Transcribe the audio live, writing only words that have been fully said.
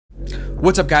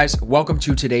What's up, guys? Welcome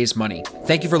to Today's Money.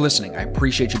 Thank you for listening. I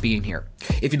appreciate you being here.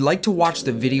 If you'd like to watch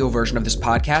the video version of this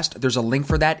podcast, there's a link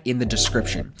for that in the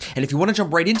description. And if you want to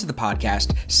jump right into the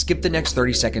podcast, skip the next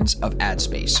 30 seconds of ad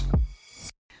space.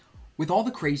 With all the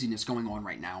craziness going on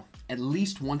right now, at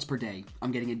least once per day,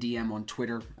 I'm getting a DM on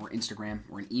Twitter or Instagram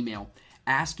or an email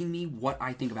asking me what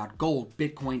I think about gold,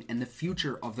 Bitcoin, and the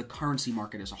future of the currency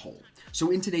market as a whole.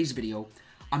 So in today's video,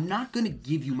 I'm not going to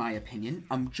give you my opinion.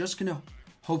 I'm just going to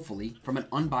hopefully, from an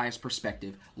unbiased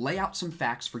perspective, lay out some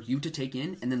facts for you to take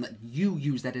in and then let you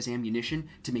use that as ammunition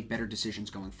to make better decisions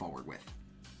going forward with.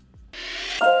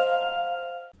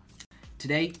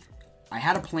 Today, I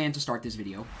had a plan to start this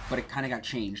video, but it kind of got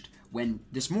changed when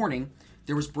this morning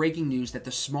there was breaking news that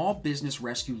the Small Business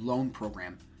Rescue Loan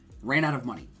Program ran out of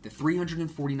money. The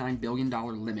 $349 billion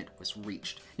limit was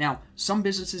reached. Now, some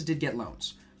businesses did get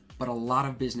loans, but a lot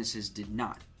of businesses did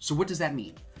not. So what does that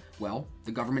mean? Well,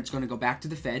 the government's going to go back to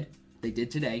the Fed, they did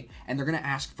today, and they're going to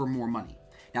ask for more money.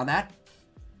 Now that,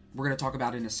 we're going to talk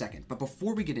about in a second. But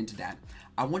before we get into that,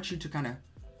 I want you to kind of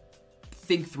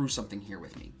think through something here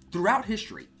with me. Throughout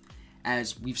history,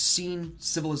 as we've seen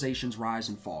civilizations rise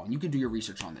and fall, and you can do your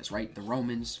research on this, right? The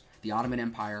Romans, the Ottoman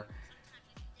Empire,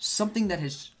 something that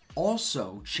has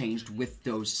also changed with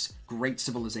those great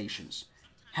civilizations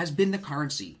has been the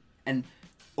currency. And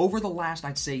over the last,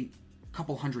 I'd say,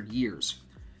 couple hundred years,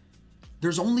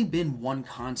 there's only been one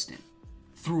constant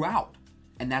throughout,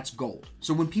 and that's gold.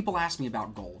 So when people ask me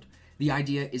about gold, the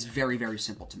idea is very, very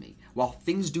simple to me. While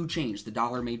things do change, the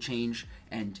dollar may change,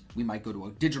 and we might go to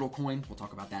a digital coin, we'll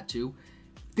talk about that too,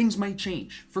 things might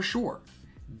change, for sure.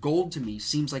 Gold to me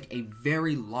seems like a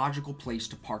very logical place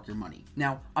to park your money.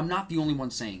 Now, I'm not the only one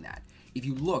saying that. If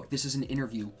you look, this is an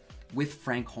interview with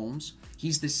Frank Holmes.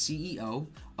 He's the CEO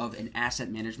of an asset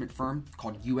management firm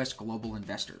called US Global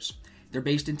Investors. They're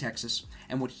based in Texas,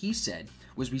 and what he said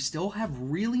was we still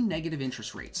have really negative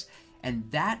interest rates, and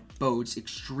that bodes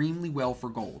extremely well for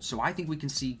gold. So I think we can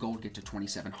see gold get to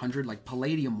 2,700 like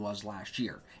palladium was last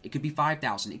year. It could be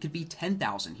 5,000, it could be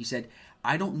 10,000. He said,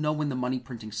 I don't know when the money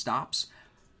printing stops,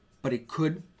 but it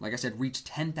could, like I said, reach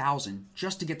 10,000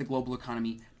 just to get the global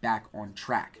economy back on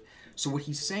track. So what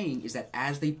he's saying is that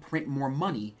as they print more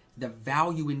money, the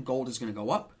value in gold is going to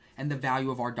go up, and the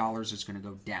value of our dollars is going to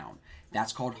go down.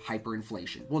 That's called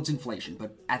hyperinflation. Well, it's inflation,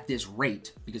 but at this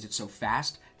rate, because it's so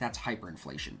fast, that's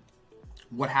hyperinflation.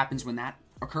 What happens when that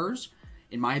occurs?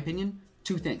 In my opinion,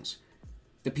 two things.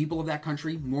 The people of that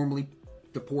country, normally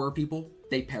the poorer people,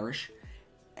 they perish.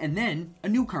 And then a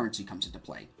new currency comes into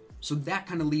play. So that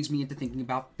kind of leads me into thinking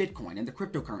about Bitcoin and the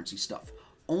cryptocurrency stuff,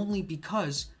 only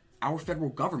because our federal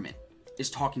government is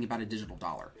talking about a digital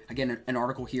dollar. Again, an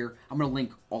article here, I'm going to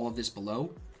link all of this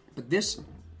below, but this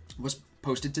was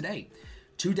posted today.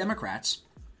 Two Democrats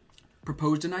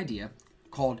proposed an idea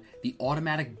called the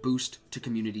Automatic Boost to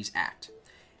Communities Act.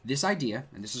 This idea,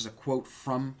 and this is a quote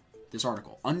from this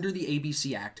article, under the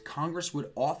ABC Act, Congress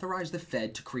would authorize the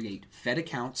Fed to create Fed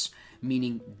accounts,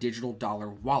 meaning digital dollar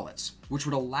wallets, which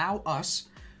would allow us,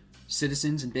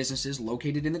 citizens and businesses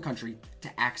located in the country,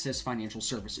 to access financial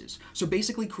services. So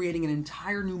basically creating an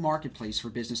entire new marketplace for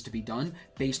business to be done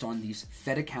based on these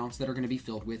Fed accounts that are going to be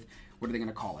filled with, what are they going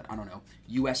to call it? I don't know.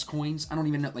 US coins? I don't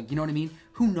even know. You know what I mean?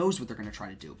 Who knows what they're going to try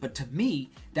to do? But to me,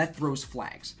 that throws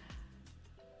flags.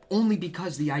 Only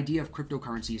because the idea of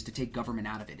cryptocurrency is to take government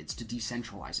out of it. It's to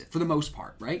decentralize it for the most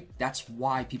part, right? That's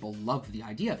why people love the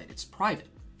idea of it. It's private.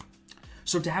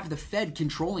 So to have the Fed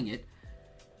controlling it,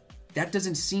 that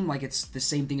doesn't seem like it's the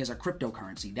same thing as a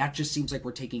cryptocurrency. That just seems like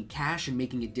we're taking cash and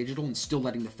making it digital and still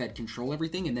letting the Fed control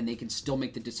everything, and then they can still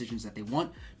make the decisions that they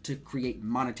want to create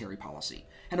monetary policy.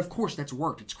 And of course, that's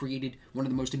worked. It's created one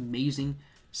of the most amazing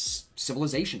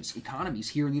civilizations, economies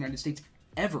here in the United States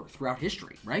ever throughout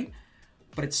history, right?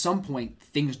 But at some point,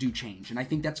 things do change, and I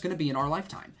think that's going to be in our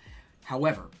lifetime.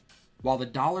 However, while the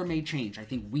dollar may change, I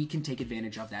think we can take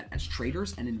advantage of that as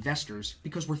traders and investors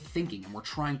because we're thinking and we're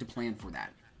trying to plan for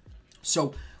that.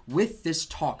 So with this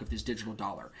talk of this digital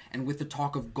dollar and with the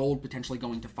talk of gold potentially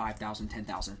going to 5,000,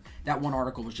 10,000, that one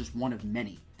article was just one of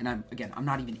many. And I'm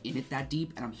not even in it that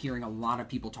deep, and I'm hearing a lot of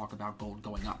people talk about gold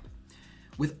going up.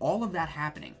 With all of that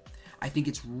happening, I think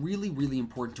it's really, really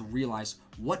important to realize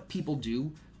what people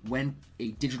do when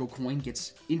a digital coin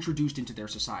gets introduced into their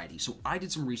society. So I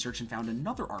did some research and found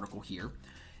another article here.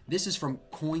 This is from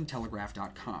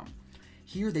Cointelegraph.com.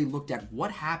 Here they looked at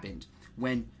what happened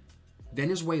when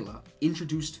Venezuela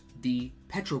introduced the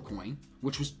Petrocoin,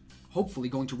 which was hopefully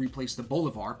going to replace the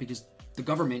Bolivar because the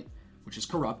government, which is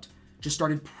corrupt, just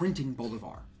started printing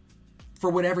Bolivar for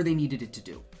whatever they needed it to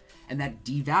do. And that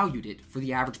devalued it for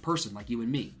the average person like you and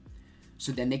me.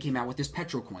 So then they came out with this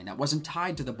Petrocoin that wasn't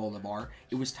tied to the Bolivar.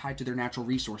 It was tied to their natural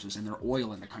resources and their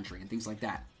oil in the country and things like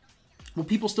that. Well,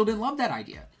 people still didn't love that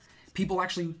idea. People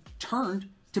actually turned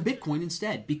to Bitcoin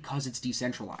instead because it's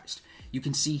decentralized. You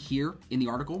can see here in the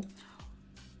article,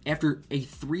 after a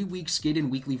 3-week skid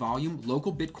in weekly volume,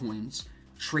 local Bitcoins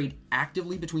trade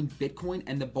actively between Bitcoin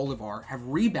and the Bolivar have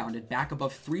rebounded back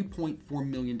above $3.4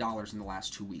 million in the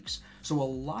last 2 weeks. So a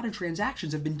lot of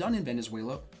transactions have been done in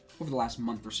Venezuela over the last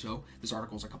month or so. This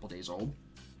article is a couple days old.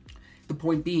 The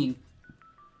point being,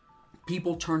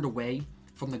 people turned away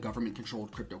from the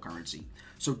government-controlled cryptocurrency.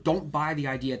 So don't buy the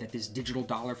idea that this digital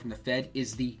dollar from the Fed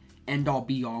is the end-all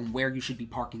be-all and where you should be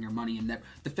parking your money and that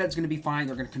the Fed's going to be fine.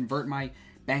 They're going to convert my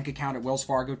bank account at Wells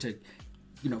Fargo to,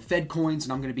 Fed coins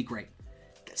and I'm going to be great.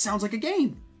 That sounds like a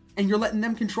game. And you're letting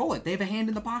them control it. They have a hand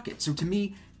in the pocket. So to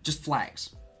me, just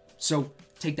flags. So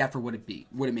take that for what it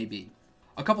may be.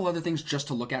 A couple other things just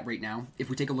to look at right now. If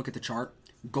we take a look at the chart,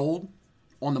 gold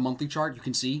on the monthly chart, you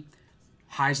can see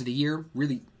highs of the year,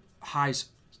 really highs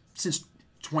since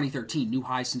 2013, new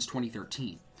highs since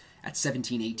 2013 at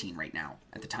 1718 right now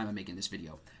at the time of making this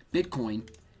video. Bitcoin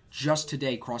just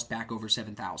today crossed back over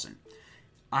 7,000.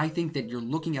 I think that you're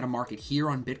looking at a market here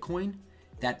on Bitcoin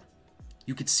that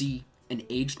you could see an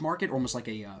aged market, almost like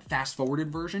a fast-forwarded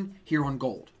version here on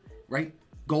gold, right?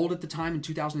 Gold at the time in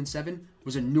 2007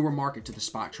 was a newer market to the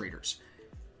spot traders.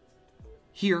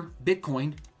 Here,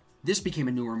 Bitcoin, this became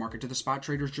a newer market to the spot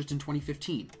traders just in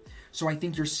 2015. So I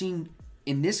think you're seeing,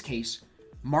 in this case,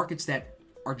 markets that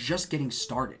are just getting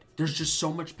started. There's just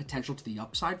so much potential to the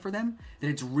upside for them that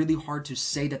it's really hard to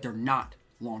say that they're not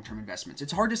long-term investments.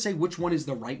 It's hard to say which one is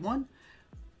the right one,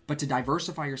 but to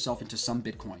diversify yourself into some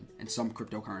Bitcoin and some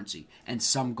cryptocurrency and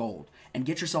some gold and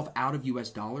get yourself out of US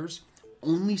dollars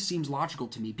only seems logical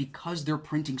to me because they're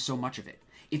printing so much of it.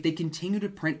 If they continue to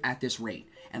print at this rate,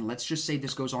 and let's just say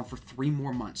this goes on for 3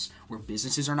 more months where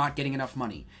businesses are not getting enough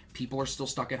money, people are still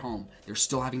stuck at home, they're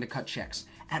still having to cut checks,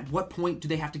 at what point do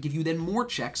they have to give you then more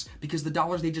checks because the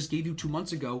dollars they just gave you 2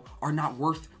 months ago are not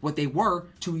worth what they were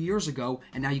 2 years ago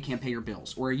and now you can't pay your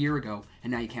bills, or a year ago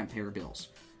and now you can't pay your bills?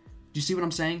 Do you see what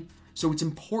I'm saying? So it's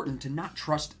important to not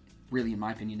trust, really in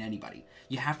my opinion, anybody.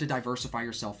 You have to diversify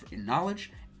yourself in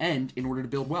knowledge and in order to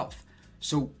build wealth.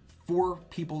 So for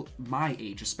people my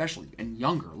age especially, and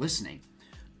younger listening,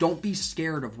 don't be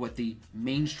scared of what the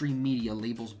mainstream media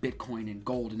labels Bitcoin and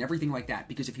gold and everything like that,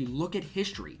 because if you look at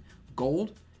history,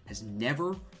 gold has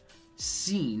never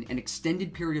seen an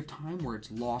extended period of time where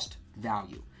it's lost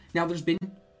value. Now, there's been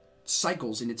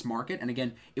cycles in its market, and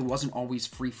again, it wasn't always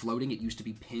free floating. It used to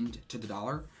be pinned to the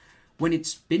dollar. When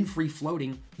it's been free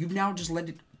floating, you've now just let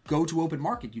it go to open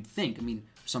market, you'd think. I mean,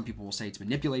 some people will say it's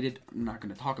manipulated. I'm not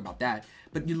going to talk about that.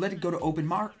 But you let it go to open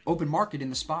market in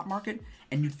the spot market,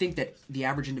 and you'd think that the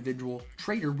average individual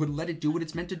trader would let it do what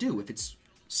it's meant to do. If it's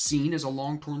seen as a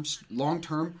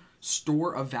long-term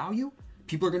store of value,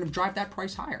 people are going to drive that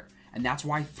price higher. And that's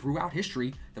why throughout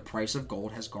history, the price of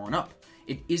gold has gone up.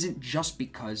 It isn't just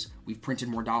because we've printed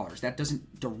more dollars. That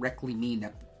doesn't directly mean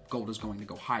that gold is going to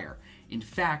go higher. In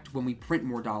fact, when we print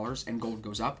more dollars and gold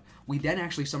goes up, we then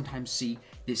actually sometimes see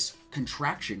this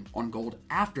contraction on gold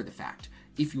after the fact.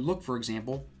 If you look, for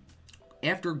example,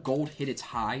 after gold hit its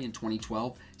high in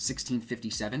 2012,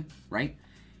 1657, right?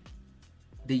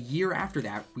 The year after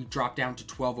that, we dropped down to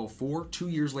 1204, 2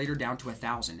 years later down to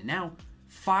 1,000. And now,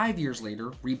 5 years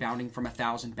later, rebounding from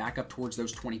 1,000 back up towards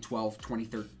those 2012,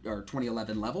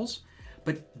 2011 levels.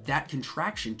 But that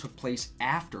contraction took place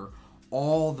after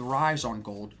all the rise on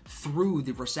gold through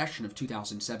the recession of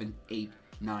 2007, 8,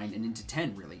 9, and into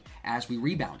 10, really, as we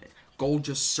rebounded. Gold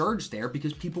just surged there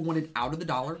because people wanted out of the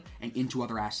dollar and into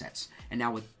other assets. And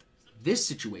now with this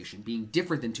situation being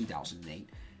different than 2008,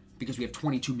 because we have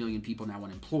 22 million people now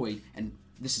unemployed, and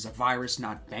this is a virus,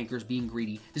 not bankers being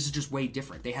greedy, this is just way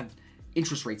different. They had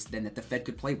interest rates then that the Fed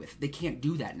could play with. They can't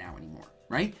do that now anymore,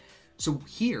 right? So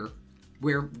here,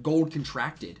 where gold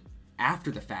contracted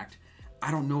after the fact, I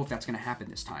don't know if that's going to happen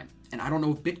this time. And I don't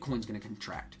know if Bitcoin's going to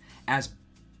contract. As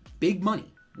big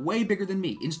money, way bigger than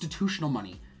me, institutional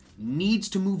money, needs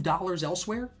to move dollars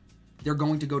elsewhere, they're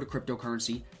going to go to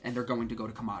cryptocurrency and they're going to go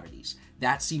to commodities.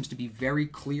 That seems to be very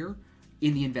clear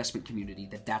in the investment community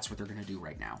that that's what they're going to do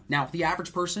right now. Now, the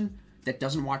average person that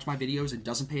doesn't watch my videos and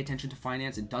doesn't pay attention to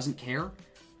finance and doesn't care,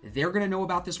 they're going to know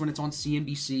about this when it's on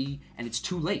CNBC and it's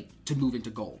too late to move into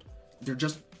gold. They're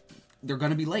going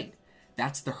to be late.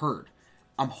 That's the herd.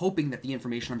 I'm hoping that the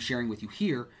information I'm sharing with you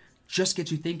here just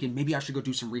gets you thinking, maybe I should go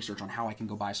do some research on how I can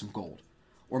go buy some gold.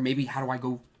 Or maybe how do I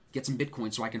go get some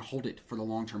Bitcoin so I can hold it for the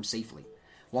long term safely.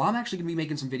 Well, I'm actually going to be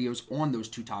making some videos on those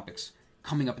two topics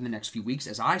coming up in the next few weeks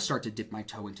as I start to dip my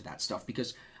toe into that stuff,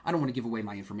 because I don't want to give away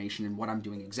my information and what I'm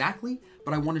doing exactly,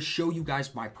 but I want to show you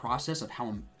guys my process of how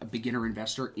I'm a beginner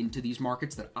investor into these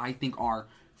markets that I think are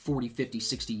 40, 50,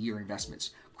 60-year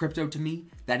investments. Crypto, to me,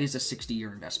 that is a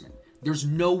 60-year investment. There's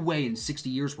no way in 60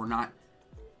 years we're not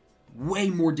way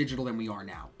more digital than we are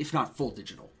now, if not full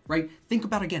digital, right? Think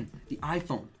about, again, the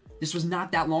iPhone. This was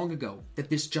not that long ago that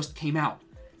this just came out.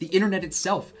 The internet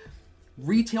itself,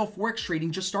 retail Forex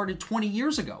trading just started 20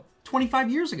 years ago,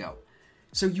 25 years ago.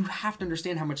 So you have to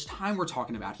understand how much time we're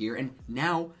talking about here. And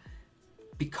now,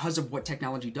 because of what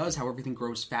technology does, how everything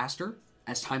grows faster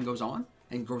as time goes on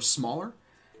and grows smaller,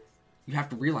 you have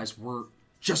to realize we're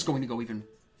just going to go even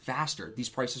faster. These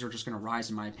prices are just going to rise,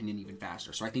 in my opinion, even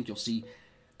faster. So I think you'll see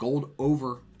gold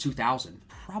over 2,000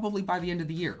 probably by the end of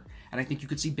the year. And I think you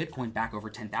could see Bitcoin back over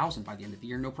 10,000 by the end of the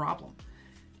year, no problem.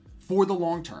 For the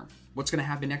long term, what's going to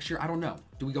happen next year? I don't know.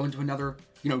 Do we go into another,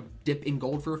 dip in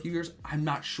gold for a few years? I'm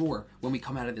not sure when we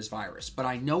come out of this virus. But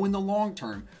I know in the long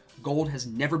term, gold has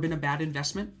never been a bad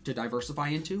investment to diversify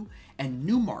into. And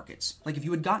new markets, like if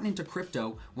you had gotten into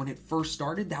crypto when it first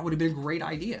started, that would have been a great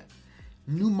idea.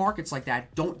 New markets like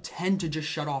that don't tend to just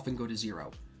shut off and go to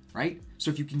zero, right? So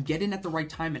if you can get in at the right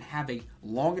time and have a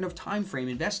long enough time frame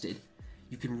invested,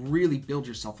 you can really build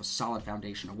yourself a solid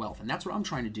foundation of wealth. And that's what I'm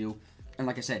trying to do. And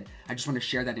like I said, I just want to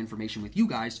share that information with you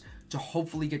guys to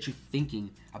hopefully get you thinking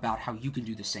about how you can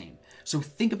do the same. So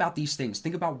think about these things.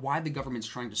 Think about why the government's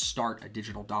trying to start a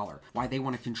digital dollar, why they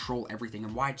want to control everything,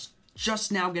 and why it's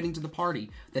just now getting to the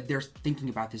party that they're thinking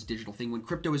about this digital thing when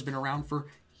crypto has been around for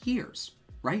years,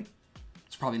 right?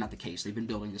 It's probably not the case. They've been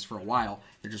building this for a while.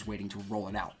 They're just waiting to roll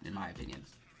it out, in my opinion.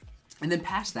 And then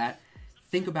past that,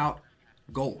 think about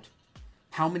gold.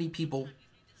 How many people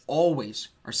always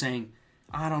are saying,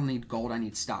 I don't need gold, I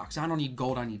need stocks. I don't need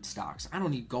gold, I need stocks. I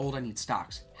don't need gold, I need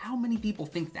stocks. How many people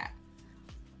think that?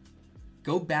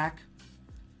 Go back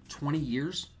 20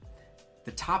 years.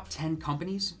 The top 10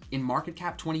 companies in market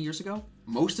cap 20 years ago,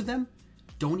 most of them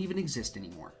don't even exist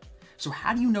anymore. So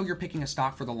how do you know you're picking a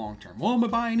stock for the long term? Well, I'm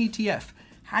gonna buy an ETF.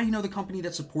 How do you know the company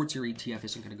that supports your ETF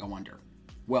isn't gonna go under?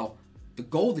 Well, the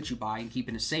gold that you buy and keep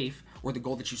in a safe, or the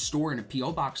gold that you store in a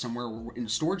PO box somewhere or in a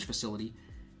storage facility,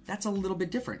 that's a little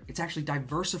bit different. It's actually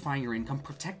diversifying your income,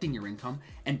 protecting your income,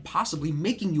 and possibly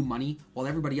making you money while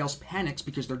everybody else panics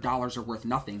because their dollars are worth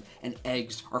nothing and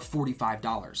eggs are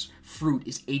 $45. Fruit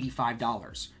is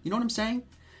 $85. You know what I'm saying?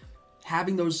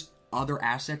 Having those other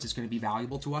assets is going to be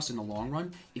valuable to us in the long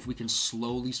run if we can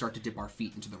slowly start to dip our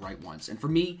feet into the right ones. And for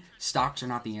me, stocks are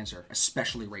not the answer,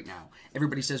 especially right now.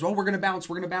 Everybody says, well, we're going to bounce,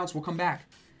 we'll come back.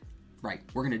 Right,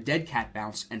 we're going to dead cat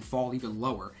bounce and fall even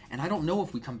lower. And I don't know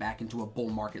if we come back into a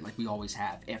bull market like we always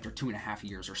have after 2.5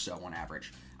 years or so on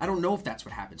average. I don't know if that's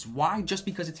what happens. Why? Just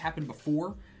because it's happened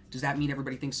before, does that mean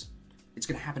everybody thinks it's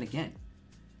going to happen again?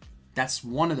 That's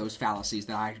one of those fallacies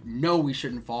that I know we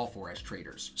shouldn't fall for as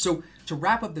traders. So to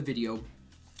wrap up the video,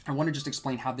 I want to just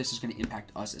explain how this is going to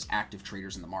impact us as active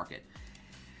traders in the market.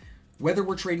 Whether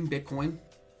we're trading Bitcoin,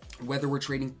 whether we're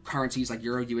trading currencies like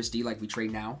Euro USD like we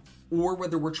trade now, or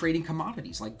whether we're trading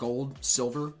commodities like gold,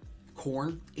 silver,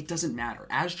 corn, it doesn't matter.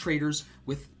 As traders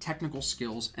with technical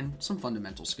skills and some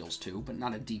fundamental skills too, but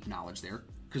not a deep knowledge there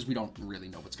because we don't really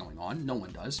know what's going on. No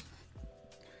one does.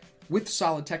 With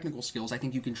solid technical skills, I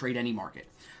think you can trade any market.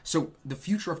 So the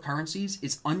future of currencies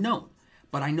is unknown,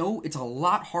 but I know it's a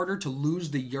lot harder to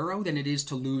lose the euro than it is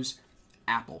to lose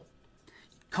Apple.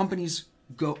 Companies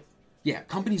go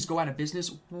out of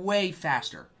business way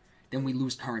faster than we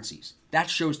lose currencies. That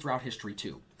shows throughout history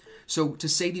too. So to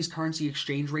say these currency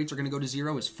exchange rates are going to go to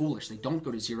zero is foolish. They don't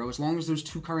go to zero. As long as those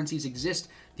two currencies exist,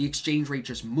 the exchange rate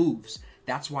just moves.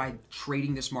 That's why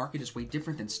trading this market is way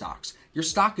different than stocks. Your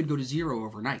stock could go to zero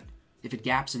overnight. If it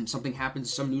gaps and something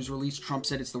happens, some news release, Trump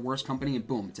said it's the worst company, and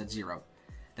boom, it's at zero.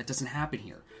 That doesn't happen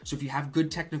here. So if you have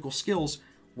good technical skills,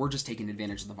 we're just taking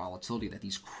advantage of the volatility that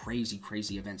these crazy,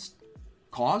 crazy events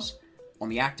cause on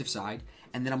the active side.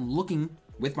 And then I'm looking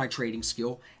with my trading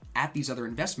skill at these other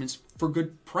investments for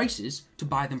good prices to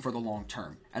buy them for the long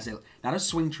term, as not a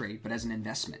swing trade, but as an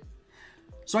investment.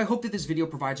 So I hope that this video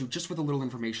provides you just with a little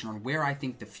information on where I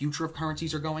think the future of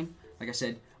currencies are going. Like I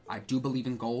said, I do believe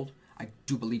in gold. I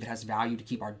do believe it has value to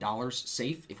keep our dollars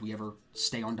safe if we ever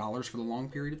stay on dollars for the long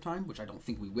period of time, which I don't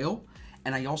think we will.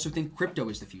 And I also think crypto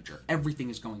is the future. Everything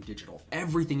is going digital.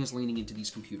 Everything is leaning into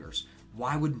these computers.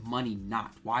 Why would money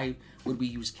not? Why would we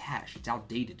use cash? It's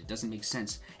outdated. It doesn't make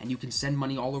sense. And you can send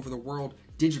money all over the world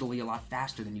digitally a lot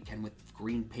faster than you can with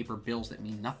green paper bills that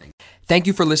mean nothing. Thank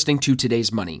you for listening to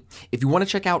Today's Money. If you want to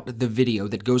check out the video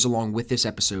that goes along with this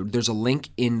episode, there's a link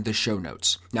in the show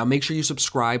notes. Now make sure you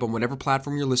subscribe on whatever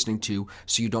platform you're listening to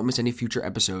so you don't miss any future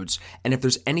episodes. And if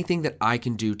there's anything that I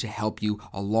can do to help you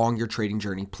along your trading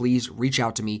journey, please reach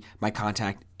out to me. My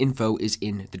contact info is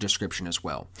in the description as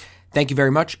well. Thank you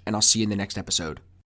very much, and I'll see you in the next episode.